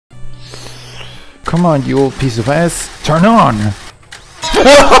Come on, you old piece of ass. Turn on!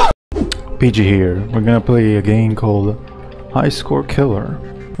 PG here. We're gonna play a game called HighScore Killer.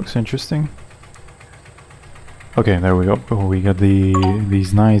 Looks interesting. Okay, there we go. Oh, we got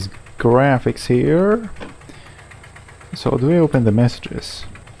these nice graphics here. So do we open the messages?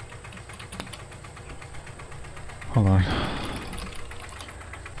 Hold on.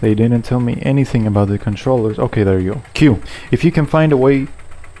 They didn't tell me anything about the controllers. Okay, there you go. Q. If you can find a way...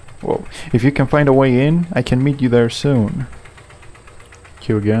 Whoa. If you can find a way in, I can meet you there soon.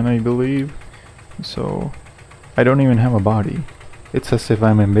 Q again, I believe. So... I don't even have a body. It's as if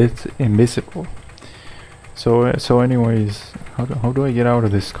I'm invisible. So anyways, how do I get out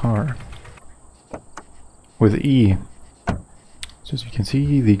of this car? With E. So as you can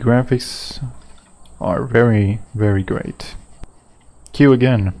see, the graphics are very, very great. Q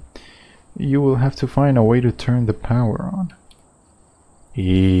again. You will have to find a way to turn the power on.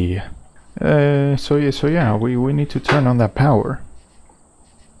 E. So yeah, we need to turn on that power.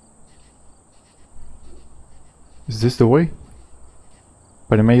 Is this the way?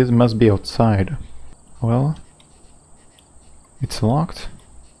 But it must be outside. Well, it's locked.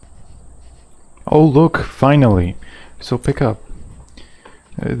 Oh look, finally. So pick up.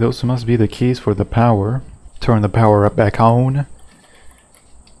 Those must be the keys for the power. Turn the power up back on.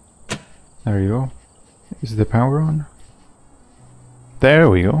 There you go. Is the power on? There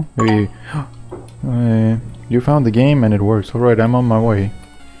we go. You found the game and it works. Alright, I'm on my way.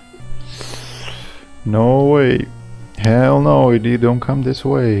 No way. Hell no, you don't come this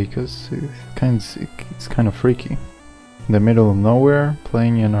way, because it's kind of freaky. In the middle of nowhere,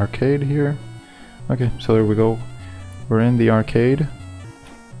 playing an arcade here. Okay, so there we go. We're in the arcade.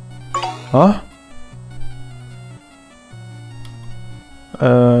 Huh?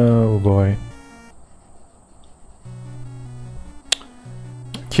 Oh boy.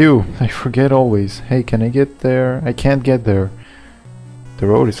 Q, I forget always. Hey, can I get there? I can't get there. The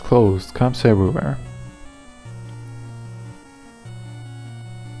road is closed. Cops everywhere.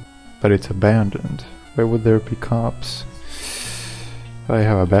 But it's abandoned. Where would there be cops? I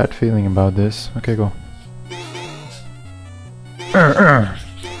have a bad feeling about this. Okay, go.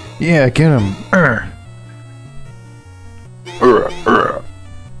 Yeah, get him.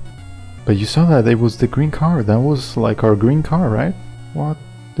 But you saw that it was the green car. That was like our green car, right? What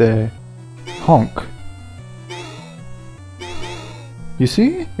the honk? You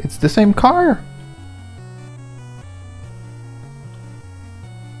see? It's the same car.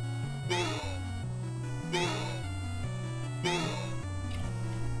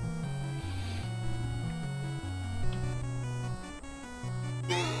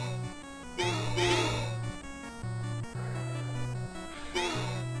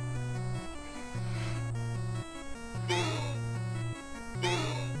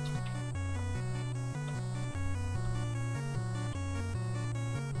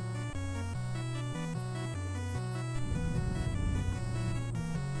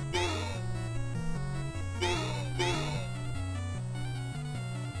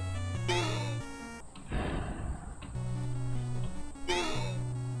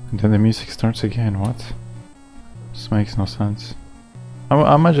 And then the music starts again, what? This makes no sense.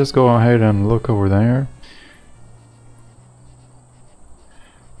 I might just go ahead and look over there.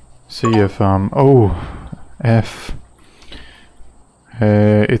 See if, oh, F.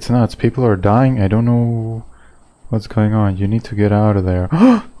 It's nuts, people are dying, I don't know what's going on. You need to get out of there.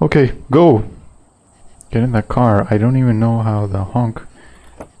 Okay, go! Get in that car, I don't even know how the honk...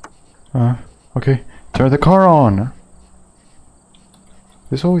 okay, turn the car on!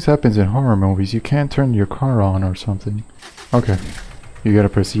 This always happens in horror movies. You can't turn your car on or something. Okay. You gotta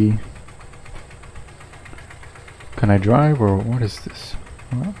press E. Can I drive or what is this?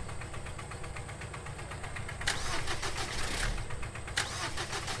 What?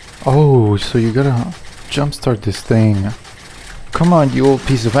 Oh, so you gotta jumpstart this thing. Come on, you old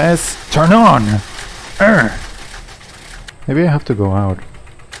piece of ass. Turn on! Maybe I have to go out.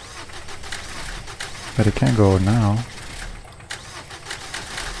 But I can't go now.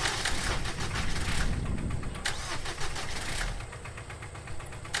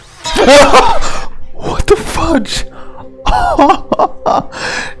 What the fudge?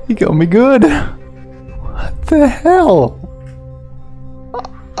 He got me good. What the hell?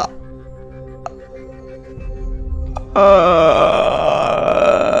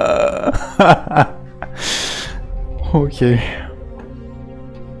 Okay.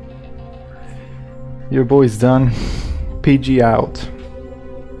 Your boy's done. PG out.